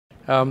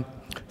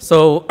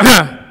So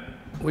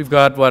we've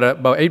got,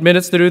 about 8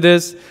 minutes to do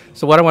this.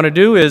 So what I want to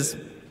do is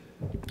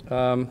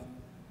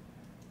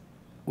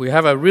we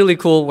have a really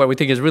cool, what we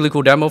think is a really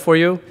cool demo for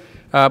you.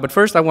 But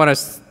first, I want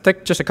to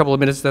take just a couple of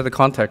minutes to the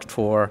context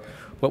for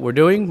what we're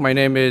doing. My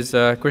name is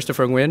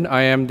Christopher Nguyen.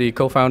 I am the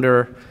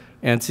co-founder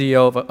and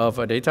CEO of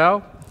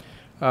Adatao.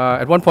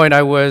 At one point,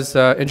 I was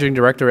engineering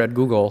director at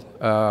Google,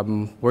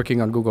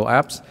 working on Google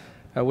Apps.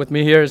 With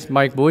me here is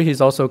Mike Bui.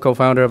 He's also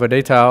co-founder of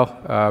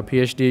Adatao,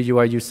 PhD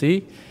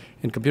UI/UC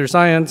in computer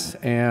science.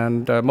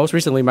 And most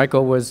recently,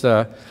 Michael was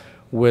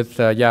with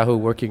Yahoo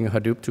working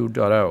Hadoop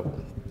 2.0.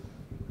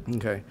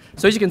 Okay,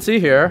 so as you can see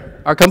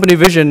here, our company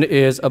vision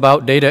is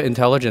about data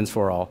intelligence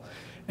for all.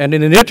 And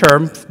in the near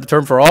term, the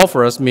term for all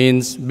for us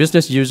means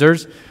business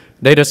users,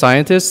 data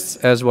scientists,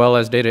 as well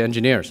as data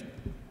engineers.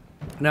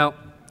 Now,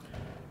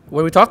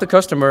 when we talk to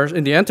customers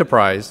in the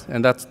enterprise,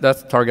 and that's the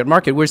target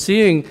market, we're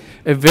seeing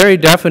a very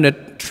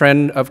definite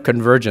trend of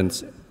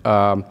convergence.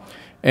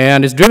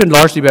 And it's driven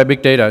largely by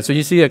big data. So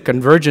you see a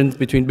convergence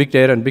between big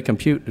data and big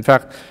compute. In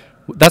fact,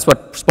 that's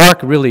what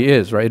Spark really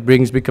is, right? It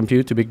brings big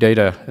compute to big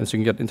data, and so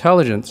you can get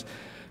intelligence.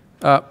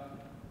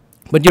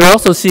 But you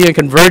also see a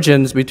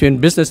convergence between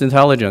business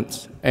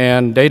intelligence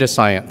and data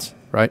science,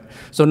 right?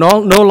 So no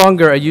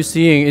longer are you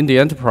seeing in the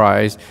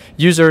enterprise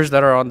users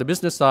that are on the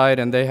business side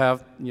and they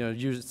have,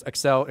 use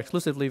Excel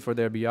exclusively for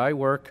their BI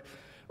work,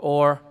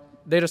 or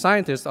data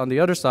scientists on the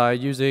other side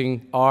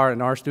using R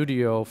and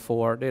RStudio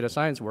for data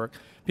science work.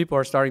 People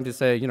are starting to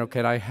say,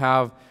 can I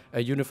have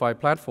a unified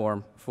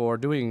platform for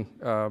doing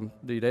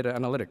the data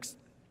analytics?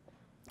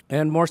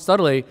 And more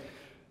subtly,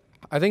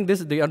 I think this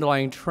is the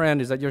underlying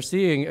trend, is that you're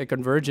seeing a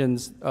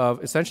convergence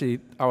of essentially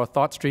our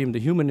thought stream, the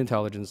human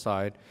intelligence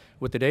side,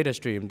 with the data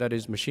stream, that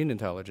is machine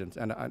intelligence.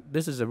 And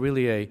this is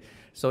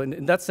so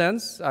in that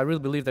sense, I really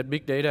believe that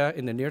big data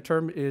in the near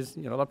term is,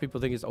 a lot of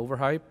people think it's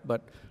overhyped,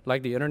 but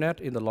like the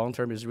internet, in the long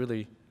term is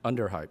really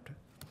underhyped.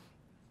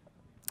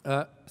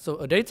 So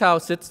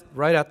Adatao sits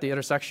right at the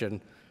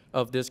intersection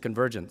of this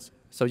convergence.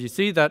 So you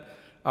see that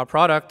our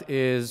product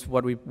is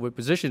what we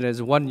position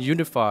as one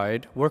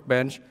unified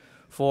workbench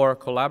for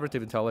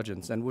collaborative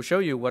intelligence, and we'll show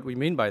you what we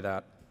mean by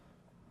that.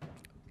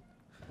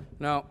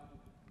 Now,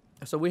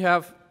 so we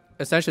have,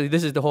 essentially,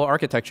 this is the whole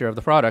architecture of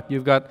the product.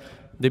 You've got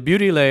the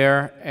beauty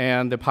layer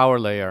and the power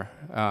layer.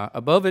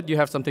 Above it, you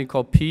have something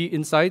called P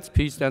Insights.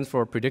 P stands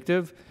for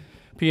predictive.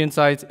 P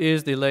Insights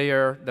is the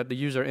layer that the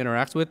user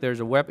interacts with. There's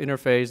a web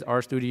interface,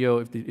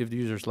 RStudio, if the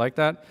users like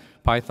that,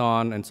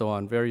 Python, and so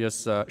on,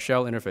 various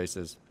shell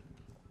interfaces.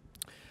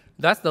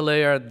 That's the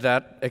layer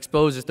that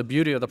exposes the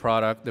beauty of the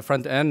product, the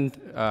front end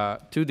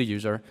to the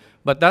user.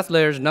 But that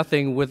layer is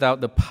nothing without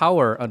the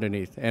power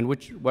underneath, and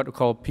what we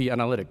call P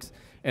Analytics.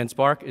 And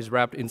Spark is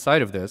wrapped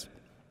inside of this.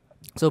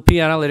 So P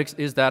Analytics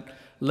is that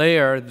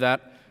layer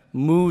that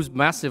moves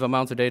massive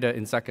amounts of data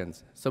in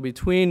seconds. So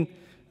between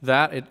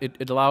that,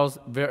 it allows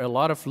a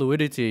lot of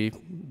fluidity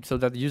so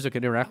that the user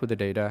can interact with the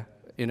data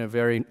in a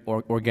very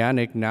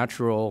organic,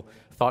 natural,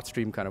 thought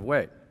stream kind of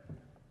way.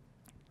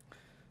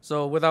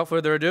 So without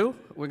further ado,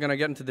 we're going to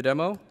get into the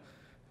demo.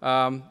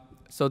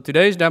 So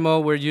today's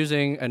demo, we're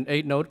using an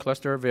 8-node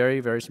cluster,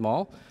 very, very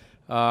small.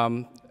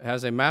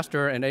 Has a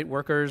master and 8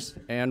 workers.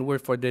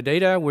 And for the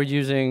data, we're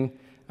using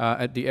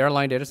the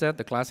airline data set,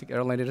 the classic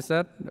airline data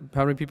set.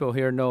 How many people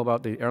here know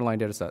about the airline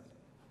data set?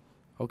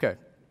 OK.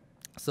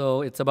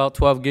 So it's about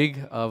 12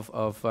 gig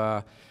of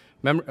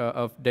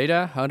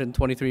data,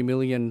 123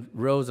 million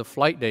rows of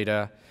flight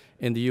data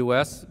in the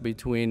US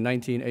between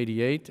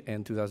 1988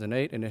 and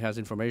 2008, and it has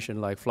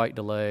information like flight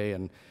delay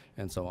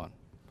and so on.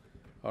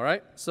 All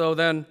right, so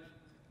then,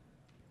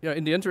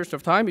 in the interest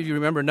of time, if you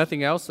remember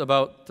nothing else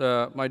about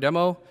my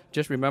demo,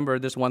 just remember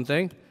this one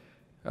thing: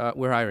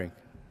 we're hiring.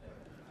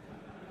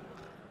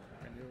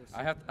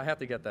 I have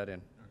to get that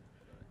in.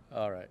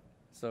 All right,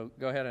 so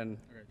go ahead and.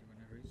 Okay, do you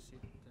want to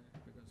reset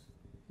because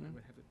I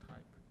will have to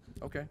type.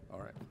 Okay, all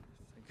right.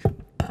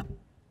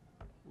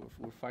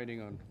 We're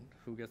fighting on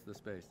who gets the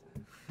space.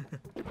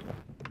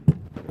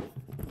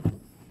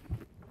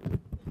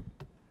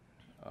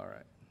 All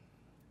right.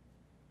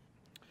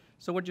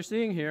 So what you're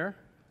seeing here,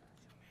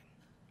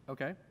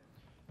 okay,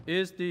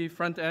 is the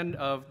front end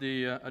of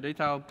the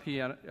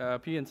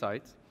Adatao P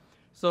Insights.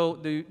 So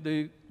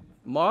the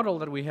model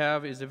that we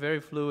have is a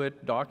very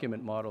fluid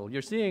document model.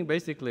 You're seeing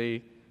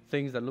basically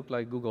things that look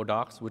like Google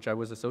Docs, which I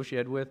was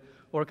associated with,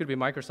 or it could be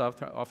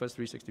Microsoft Office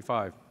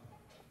 365.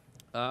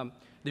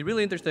 The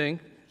really interesting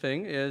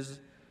thing is,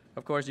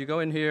 of course, you go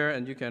in here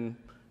and you can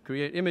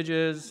create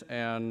images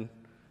and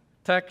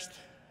text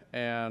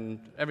and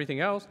everything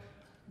else,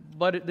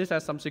 but this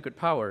has some secret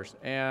powers.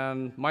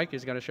 And Mike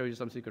is going to show you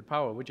some secret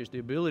power, which is the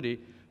ability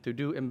to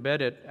do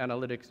embedded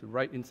analytics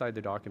right inside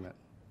the document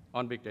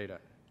on big data.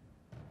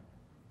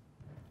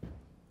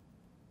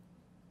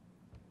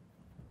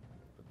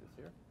 Put this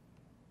here.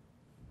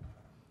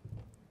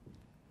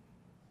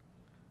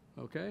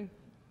 OK,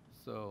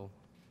 so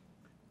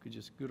could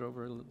you scoot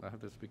over? I have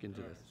to speak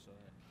into this.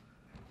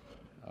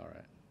 All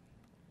right.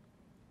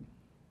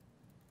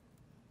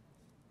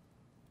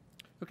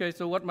 Okay,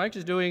 so what Mike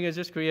is doing is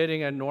just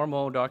creating a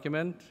normal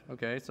document.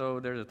 Okay, so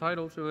there's a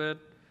title to it.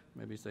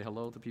 Maybe say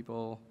hello to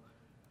people,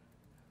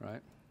 right?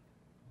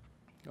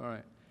 All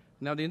right.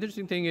 Now, the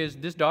interesting thing is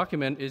this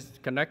document is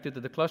connected to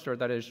the cluster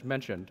that is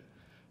mentioned.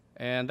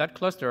 And that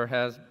cluster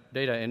has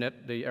data in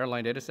it, the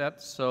airline data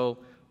set. So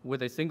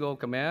with a single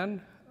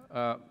command,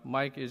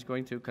 Mike is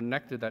going to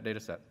connect to that data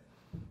set.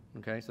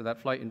 Okay, so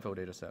that flight info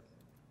data set.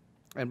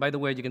 And by the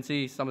way, you can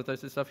see some of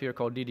this stuff here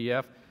called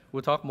DDF.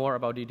 We'll talk more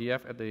about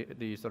DDF at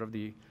the sort of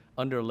the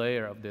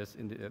underlayer of this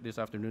in this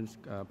afternoon's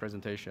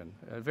presentation.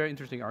 A very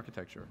interesting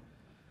architecture.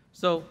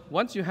 So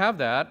once you have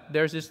that,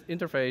 there's this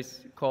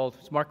interface called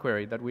Smart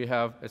Query that we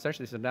have.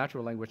 Essentially, it's a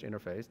natural language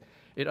interface.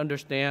 It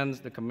understands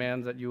the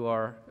commands that you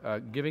are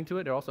giving to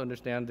it. It also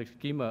understands the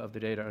schema of the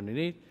data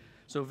underneath.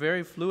 So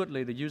very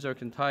fluidly, the user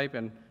can type,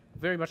 and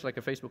very much like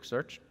a Facebook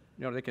search,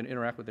 they can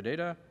interact with the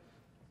data.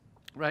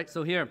 Right,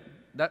 so here,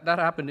 that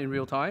happened in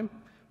real time.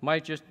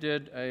 Mike just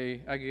did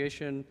a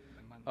aggregation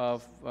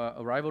of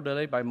arrival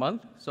delay by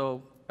month.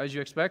 So as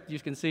you expect, you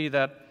can see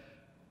that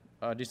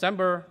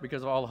December,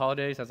 because of all the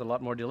holidays, has a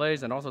lot more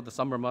delays, and also the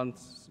summer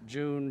months,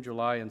 June,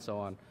 July, and so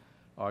on,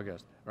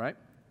 August, right?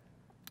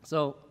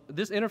 So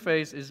this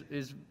interface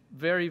is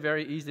very,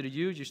 very easy to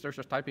use. You start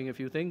just typing a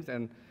few things,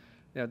 and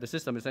the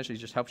system essentially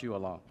just helps you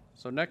along.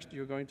 So next,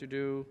 you're going to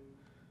do,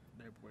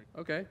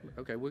 okay,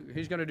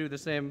 he's going to do the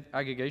same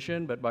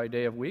aggregation, but by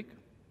day of week.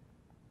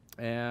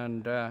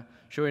 And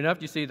sure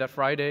enough, you see that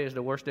Friday is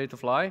the worst day to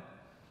fly,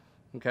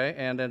 okay,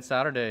 and then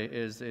Saturday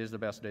is the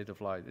best day to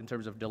fly in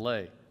terms of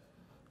delay.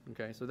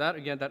 Okay, so that,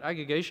 again, that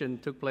aggregation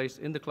took place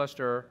in the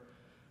cluster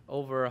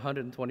over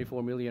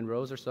 124 million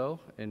rows or so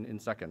in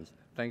seconds,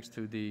 thanks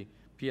to the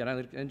P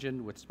Analytics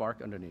engine with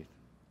Spark underneath.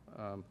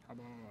 How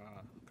about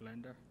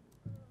calendar?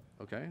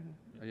 Okay,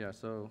 yeah,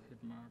 so.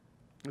 Heat map.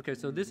 Okay,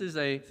 so this is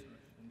a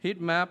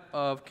heat map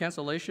of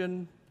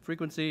cancellation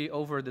frequency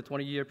over the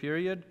 20-year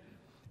period.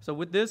 So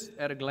with this,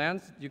 at a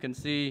glance, you can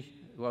see,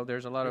 well,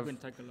 there's a lot of. It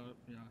can take a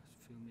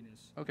few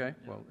minutes. Okay,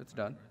 Yeah, well, it's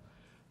done.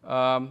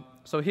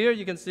 So here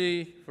you can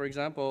see, for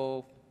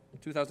example,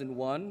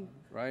 2001,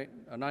 right?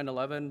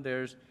 9/11,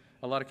 there's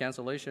a lot of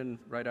cancellation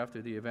right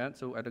after the event.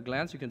 So at a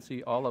glance, you can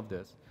see all of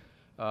this.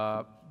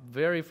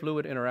 Very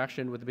fluid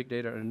interaction with the big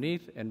data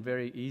underneath and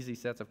very easy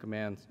sets of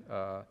commands.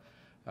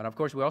 And of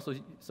course, we also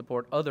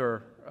support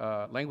other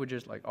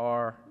languages like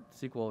R,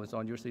 SQL, and so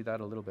on. You'll see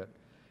that a little bit.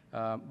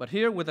 But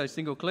here, with a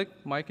single click,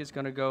 Mike is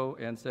going to go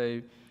and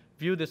say,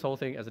 view this whole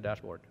thing as a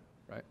dashboard,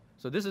 right?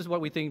 So this is what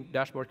we think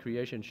dashboard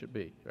creation should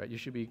be, right? You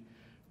should be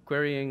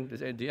querying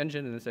the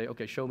engine and then say,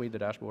 okay, show me the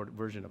dashboard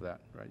version of that,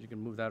 right? You can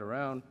move that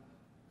around.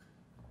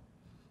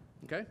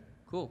 Okay,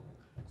 cool.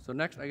 So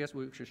next, I guess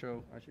we should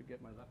show, I should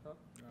get my laptop.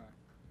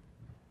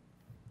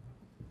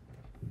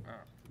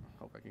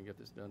 Hope I can get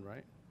this done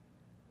right.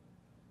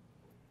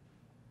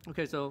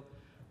 Okay, so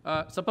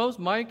suppose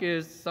Mike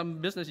is some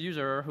business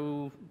user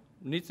who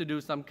needs to do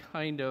some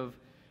kind of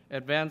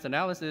advanced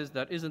analysis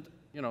that isn't,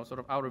 sort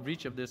of out of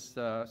reach of this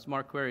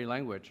Smart Query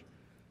language.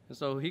 And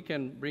so he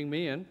can bring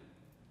me in.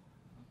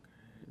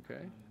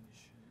 Okay.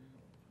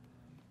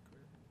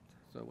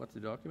 So what's the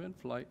document?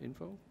 Flight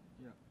info?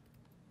 Yeah.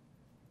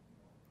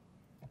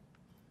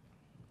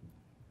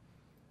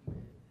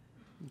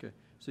 Okay.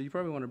 So you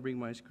probably want to bring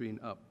my screen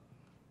up.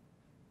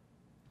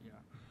 Yeah.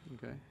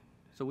 Okay.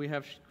 So we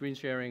have screen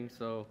sharing,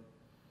 so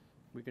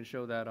we can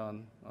show that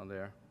on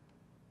there.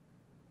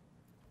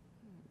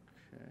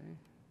 Okay.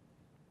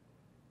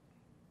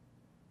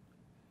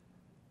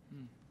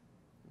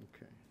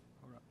 Okay.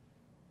 All right.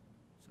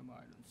 Somehow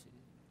I don't see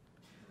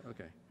it.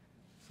 Okay.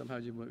 Somehow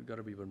you've got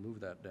to be able to move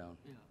that down.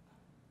 Yeah.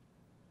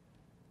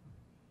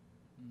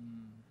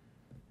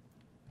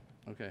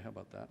 Okay, how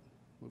about that?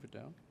 Move it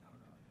down.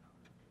 Hold on.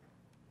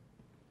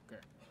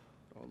 Okay.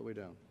 All the way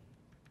down.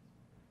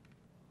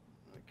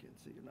 I can't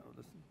see it now.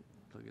 Let's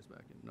plug this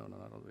back in. No, not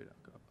all the way down.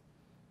 Go up.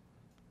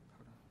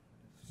 Hold on.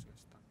 It's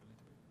just stuck a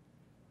little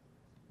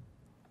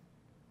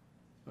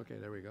bit. Okay,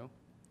 there we go.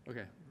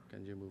 Okay,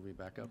 can you move me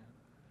back up?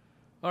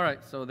 Yeah. All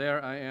right, so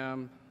there I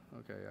am.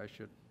 Okay, I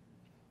should.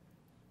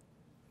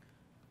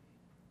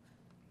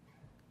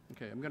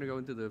 Okay, I'm going to go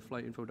into the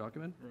flight info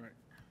document. Right.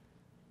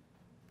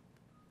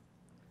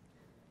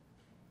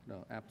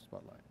 No, app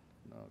spotlight.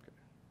 No, okay.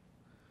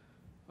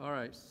 All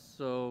right,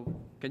 so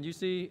can you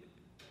see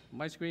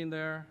my screen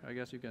there? I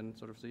guess you can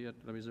sort of see it.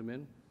 Let me zoom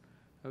in.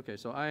 Okay,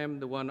 so I am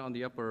the one on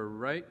the upper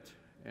right,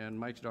 and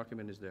Mike's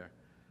document is there.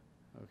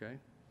 Okay.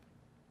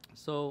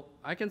 So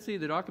I can see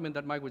the document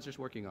that Mike was just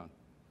working on.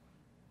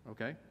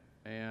 Okay,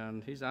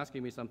 and he's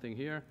asking me something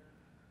here.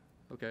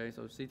 Okay,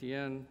 so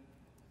CTN.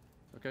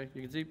 Okay,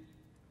 you can see.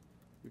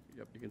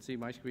 Yep, you can see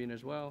my screen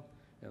as well,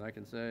 and I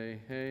can say,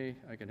 hey,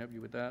 I can help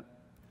you with that.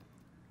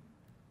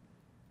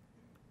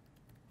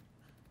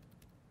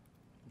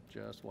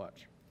 Just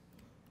watch.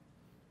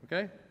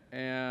 Okay,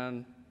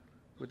 and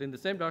within the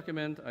same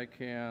document, I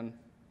can,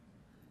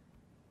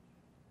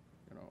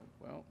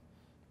 well,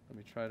 let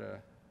me try to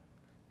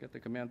get the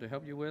command to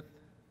help you with.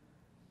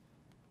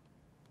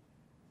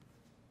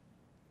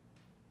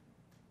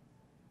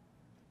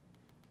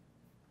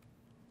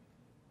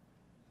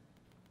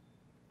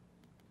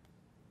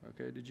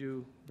 Okay, did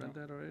you run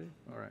that already?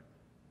 All right.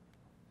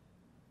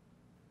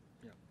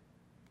 Yeah.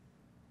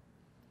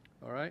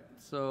 All right,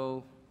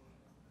 so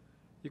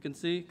you can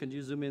see, can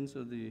you zoom in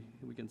so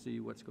we can see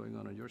what's going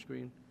on your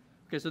screen?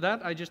 Okay, so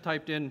that I just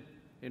typed in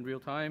real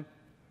time.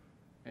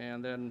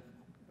 And then,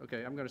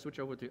 okay, I'm going to switch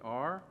over to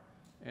R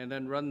and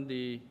then run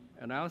the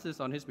analysis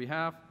on his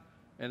behalf.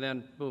 And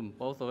then, boom,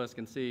 both of us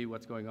can see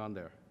what's going on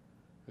there.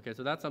 Okay,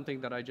 so that's something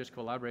that I just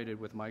collaborated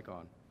with Mike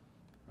on.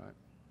 Right.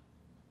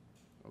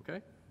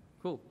 Okay,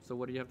 cool. So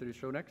what do you have to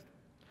show next?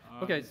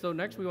 Okay, so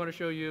next we want to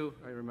show you,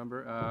 I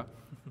remember,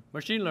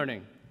 machine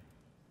learning.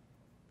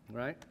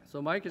 Right? So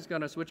Mike is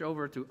going to switch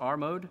over to R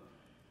mode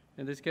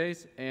in this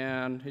case,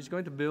 and he's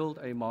going to build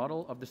a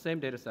model of the same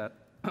data set.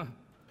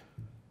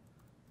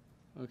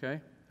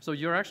 Okay? So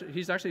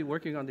he's actually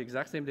working on the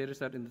exact same data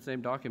set in the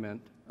same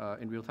document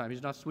in real time.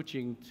 He's not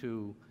switching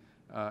to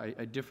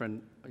a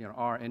different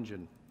R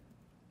engine.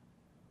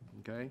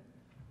 Okay?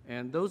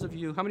 And those of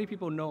you, how many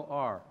people know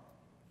R?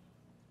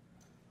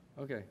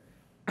 Okay.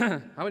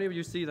 How many of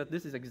you see that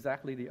this is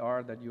exactly the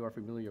R that you are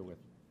familiar with?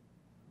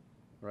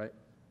 Right?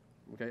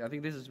 Okay, I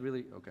think this is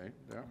really, okay,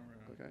 there,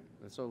 okay.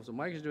 So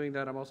Mike is doing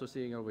that, I'm also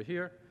seeing over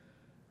here,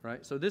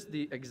 right? So this is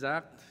the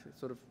exact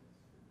sort of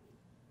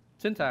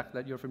syntax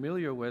that you're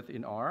familiar with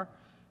in R,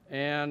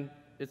 and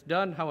it's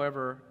done,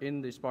 however,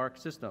 in the Spark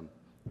system,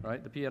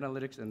 right? The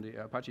P-Analytics and the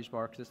Apache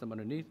Spark system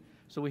underneath.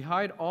 So we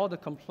hide all the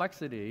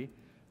complexity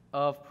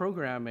of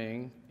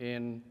programming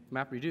in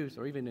MapReduce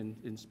or even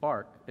in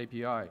Spark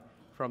API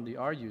from the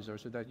R user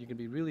so that you can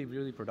be really,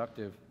 really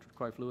productive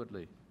quite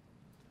fluidly,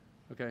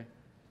 okay?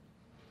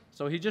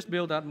 So he just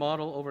built that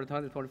model over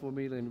 124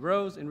 million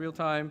rows in real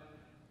time.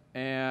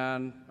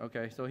 And,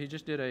 okay, so he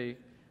just did a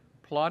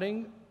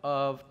plotting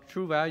of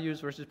true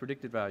values versus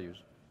predicted values.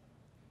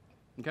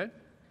 Okay?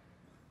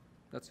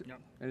 That's it. Yep.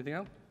 Anything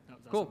else? No,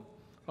 that's cool.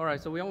 All right,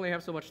 so we only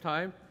have so much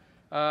time.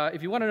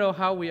 If you want to know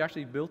how we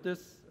actually built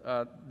this,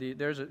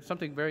 there's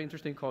something very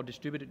interesting called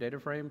distributed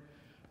data frame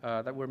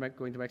that we're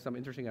going to make some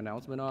interesting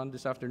announcement on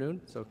this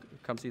afternoon. So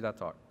come see that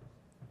talk.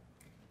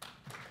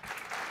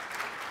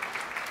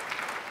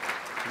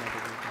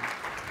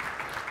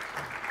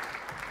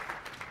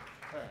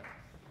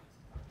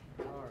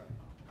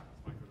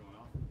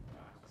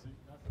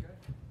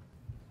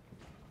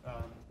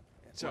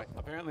 So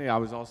apparently I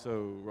was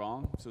also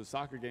wrong. So the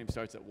soccer game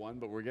starts at 1,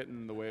 but we're getting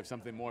in the way of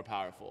something more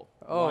powerful.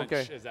 Oh, Lunch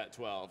okay. is at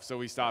 12, so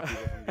we stop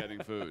people from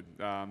getting food.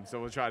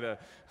 So we'll try to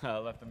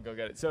let them go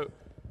get it. So,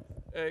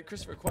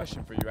 Christopher,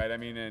 question for you, right? I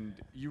mean, and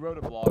you wrote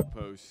a blog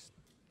post.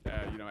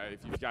 You know,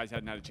 if you guys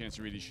hadn't had a chance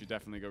to read it, you should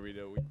definitely go read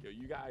it.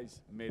 You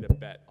guys made a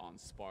bet on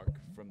Spark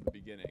from the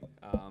beginning.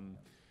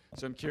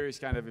 So I'm curious,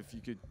 kind of, if you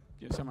could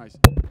summarize,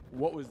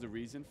 what was the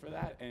reason for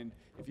that? And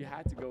if you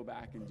had to go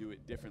back and do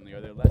it differently, are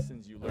there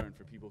lessons you learned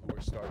for people who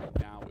are starting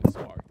now with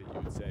Spark that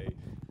you would say,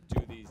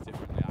 do these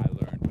differently I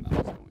learned when I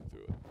was going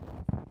through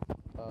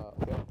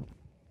it?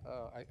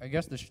 Okay. I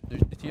guess the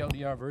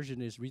TLDR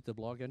version is read the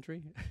blog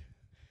entry.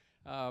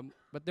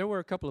 But there were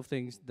a couple of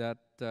things that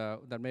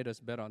made us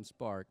bet on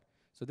Spark.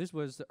 So this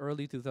was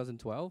early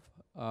 2012.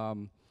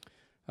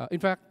 In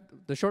fact,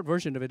 the short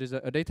version of it is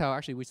Adatao.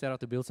 Actually, we set out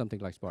to build something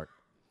like Spark,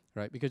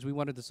 right? Because we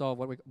wanted to solve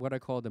what I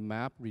call the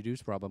map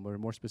reduce problem, or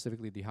more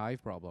specifically the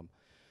Hive problem.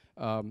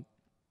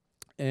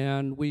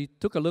 And we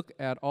took a look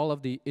at all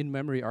of the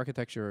in-memory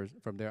architectures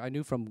from there. I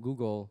knew from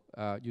Google,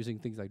 using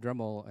things like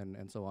Dremel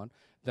and so on,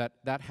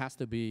 that has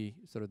to be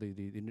sort of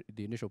the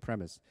initial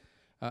premise.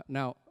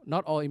 Now,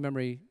 not all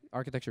in-memory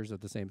architectures are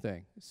the same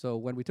thing. So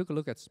when we took a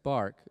look at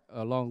Spark,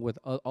 along with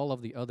all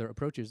of the other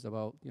approaches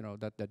about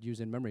that use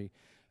in-memory,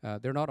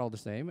 they're not all the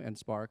same. And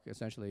Spark,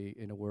 essentially,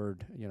 in a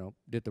word,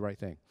 did the right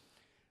thing.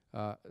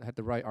 Had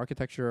the right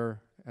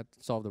architecture, had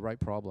solved the right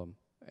problem.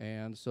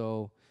 And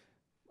so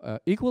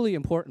equally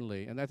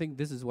importantly, and I think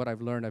this is what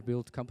I've learned, I've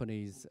built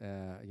companies,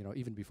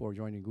 even before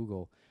joining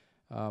Google,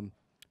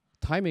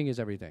 timing is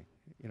everything,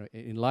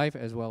 in life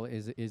as well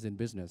as in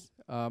business.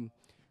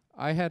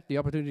 I had the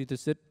opportunity to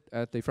sit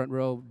at the front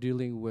row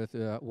dealing with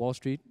Wall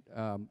Street,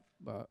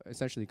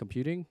 essentially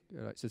computing,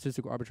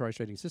 statistical arbitrage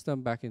trading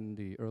system back in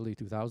the early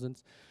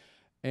 2000s,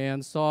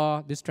 and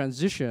saw this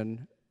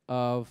transition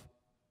of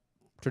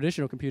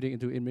traditional computing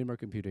into in-memory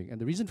computing. And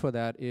the reason for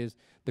that is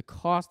the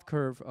cost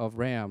curve of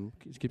RAM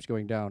keeps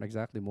going down,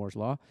 exactly Moore's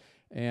law.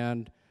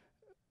 And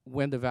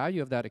when the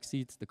value of that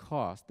exceeds the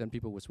cost, then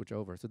people would switch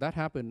over. So that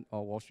happened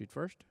on Wall Street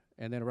first.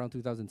 And then around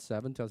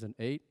 2007,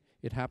 2008,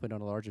 it happened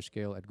on a larger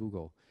scale at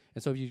Google.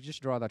 And so if you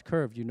just draw that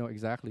curve, you know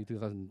exactly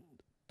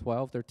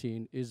 2012,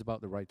 13 is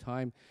about the right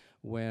time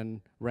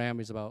when RAM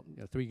is about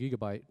 3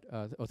 gigabyte,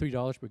 or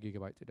 $3 per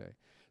gigabyte today.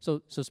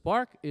 So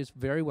Spark is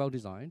very well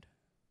designed,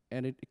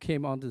 and it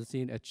came onto the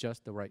scene at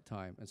just the right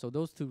time. And so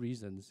those two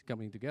reasons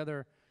coming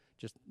together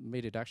just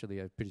made it actually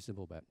a pretty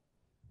simple bet.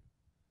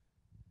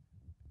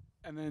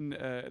 And then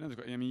another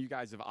question. I mean, you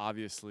guys have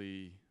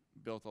obviously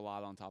built a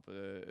lot on top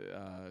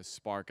of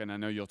Spark, and I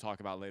know you'll talk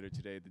about later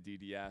today the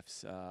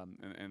DDFs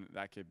and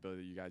that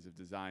capability you guys have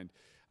designed.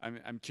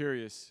 I'm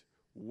curious,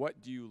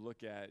 what do you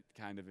look at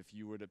kind of if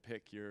you were to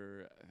pick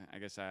your, I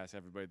guess I ask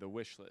everybody, the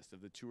wish list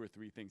of the 2 or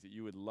 3 things that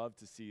you would love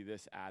to see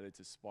this added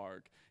to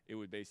Spark? It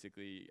would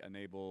basically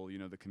enable,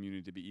 the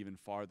community to be even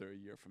farther a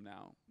year from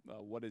now.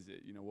 What is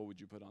it? What would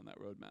you put on that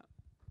roadmap?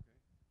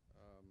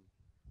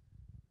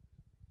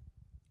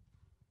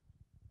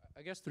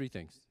 I guess 3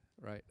 things,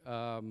 right?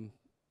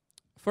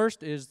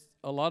 First is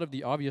a lot of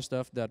the obvious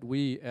stuff that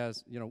we,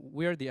 as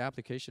we're the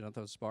application of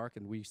Spark,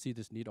 and we see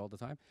this need all the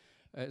time.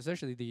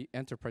 Essentially, the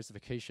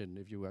enterpriseification,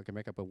 if you can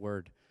make up a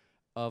word,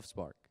 of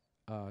Spark.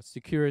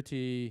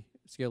 Security,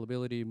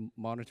 scalability,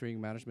 monitoring,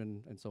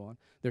 management, and so on.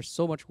 There's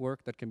so much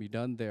work that can be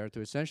done there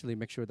to essentially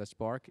make sure that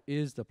Spark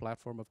is the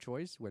platform of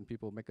choice when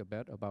people make a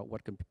bet about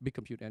what big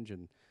compute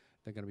engine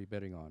they're going to be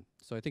betting on.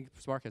 So I think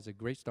Spark has a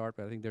great start,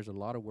 but I think there's a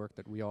lot of work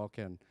that we all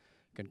can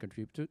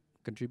contribute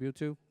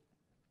to.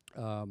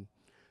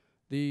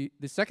 The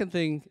second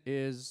thing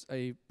is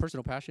a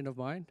personal passion of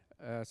mine,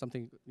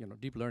 something,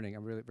 deep learning.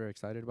 I'm really very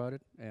excited about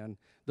it. And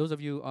those of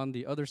you on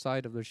the other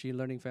side of the machine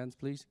learning fence,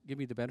 please give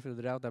me the benefit of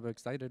the doubt that I'm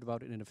excited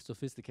about it in a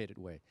sophisticated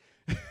way.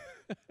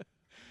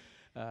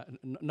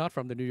 Not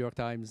from the New York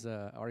Times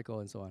article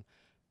and so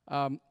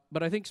on.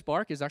 But I think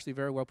Spark is actually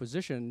very well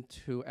positioned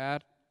to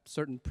add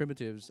certain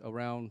primitives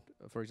around,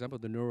 for example,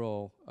 the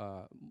neural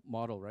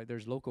model, right?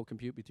 There's local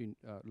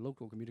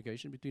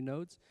communication between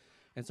nodes.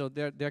 And so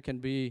there can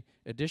be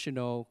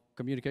additional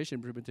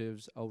communication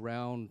primitives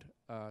around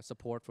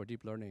support for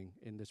deep learning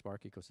in the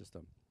Spark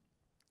ecosystem.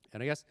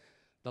 And I guess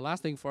the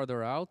last thing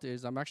further out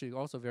is I'm actually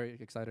also very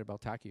excited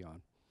about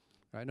Tachyon.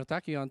 Right? Now,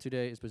 Tachyon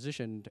today is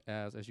positioned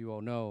as you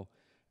all know,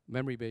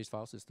 memory-based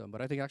file system.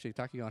 But I think actually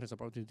Tachyon has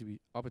opportunity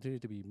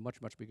to be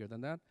much, much bigger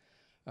than that.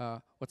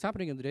 What's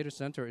happening in the data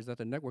center is that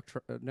the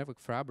network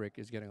fabric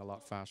is getting a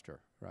lot faster,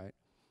 right?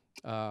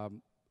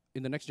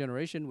 In the next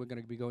generation, we're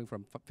going to be going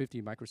from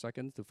 50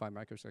 microseconds to 5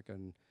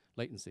 microsecond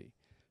latency.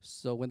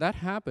 So when that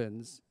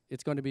happens,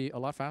 it's going to be a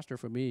lot faster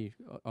for me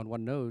on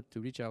one node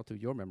to reach out to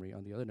your memory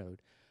on the other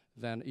node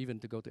than even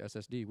to go to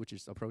SSD, which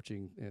is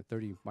approaching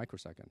 30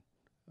 microsecond.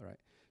 All right.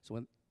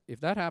 So if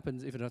that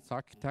happens, if it's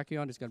not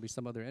Tachyon, it's going to be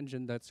some other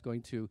engine that's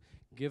going to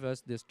give us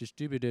this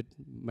distributed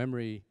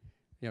memory,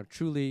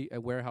 truly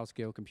a warehouse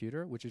scale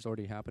computer, which is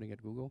already happening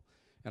at Google.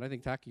 And I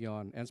think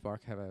Tachyon and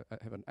Spark have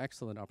an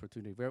excellent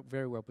opportunity, very,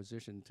 very well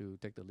positioned to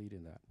take the lead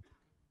in that.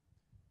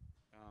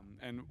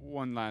 And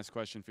one last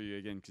question for you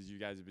again, because you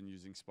guys have been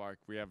using Spark.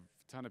 We have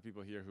a ton of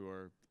people here who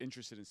are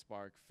interested in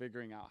Spark,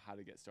 figuring out how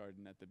to get started.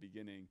 And at the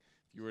beginning,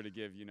 if you were to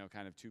give,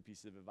 kind of 2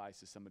 pieces of advice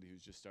to somebody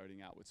who's just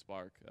starting out with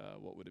Spark,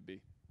 what would it be?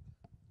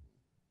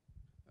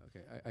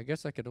 Okay, I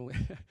guess I could only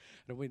I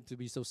don't want to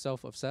be so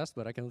self-obsessed,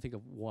 but I can only think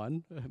of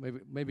one.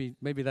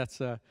 maybe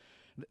that's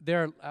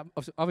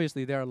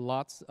obviously there are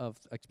lots of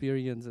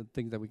experience and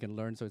things that we can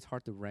learn, so it's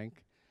hard to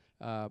rank.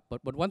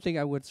 But one thing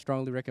I would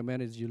strongly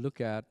recommend is you look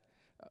at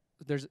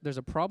there's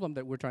a problem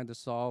that we're trying to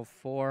solve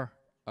for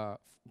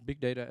big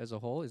data as a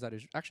whole, is that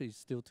it's actually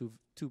still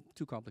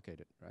too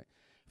complicated, right?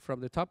 From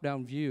the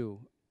top-down view,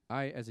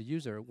 I as a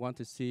user want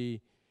to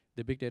see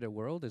the big data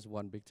world as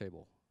one big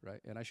table. Right,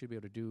 and I should be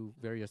able to do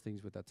various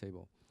things with that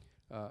table.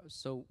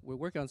 So we're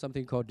working on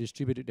something called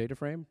distributed data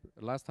frame.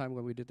 Last time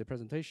when we did the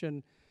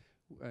presentation,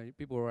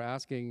 people were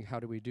asking how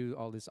do we do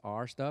all this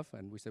R stuff,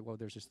 and we said, well,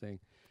 there's this thing.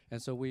 And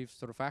so we've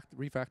sort of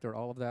refactored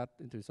all of that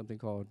into something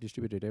called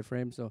distributed data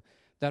frame. So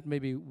that may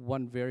be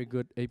one very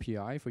good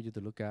API for you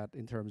to look at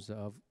in terms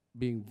of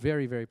being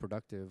very, very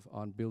productive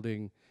on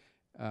building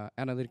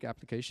analytic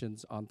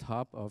applications on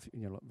top of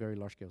very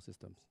large-scale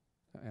systems.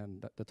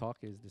 And the talk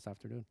is this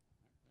afternoon.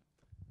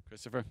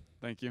 Christopher,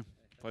 thank you.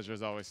 Pleasure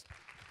as always.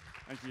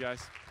 Thank you,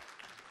 guys.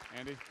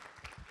 Andy,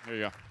 here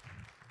you go.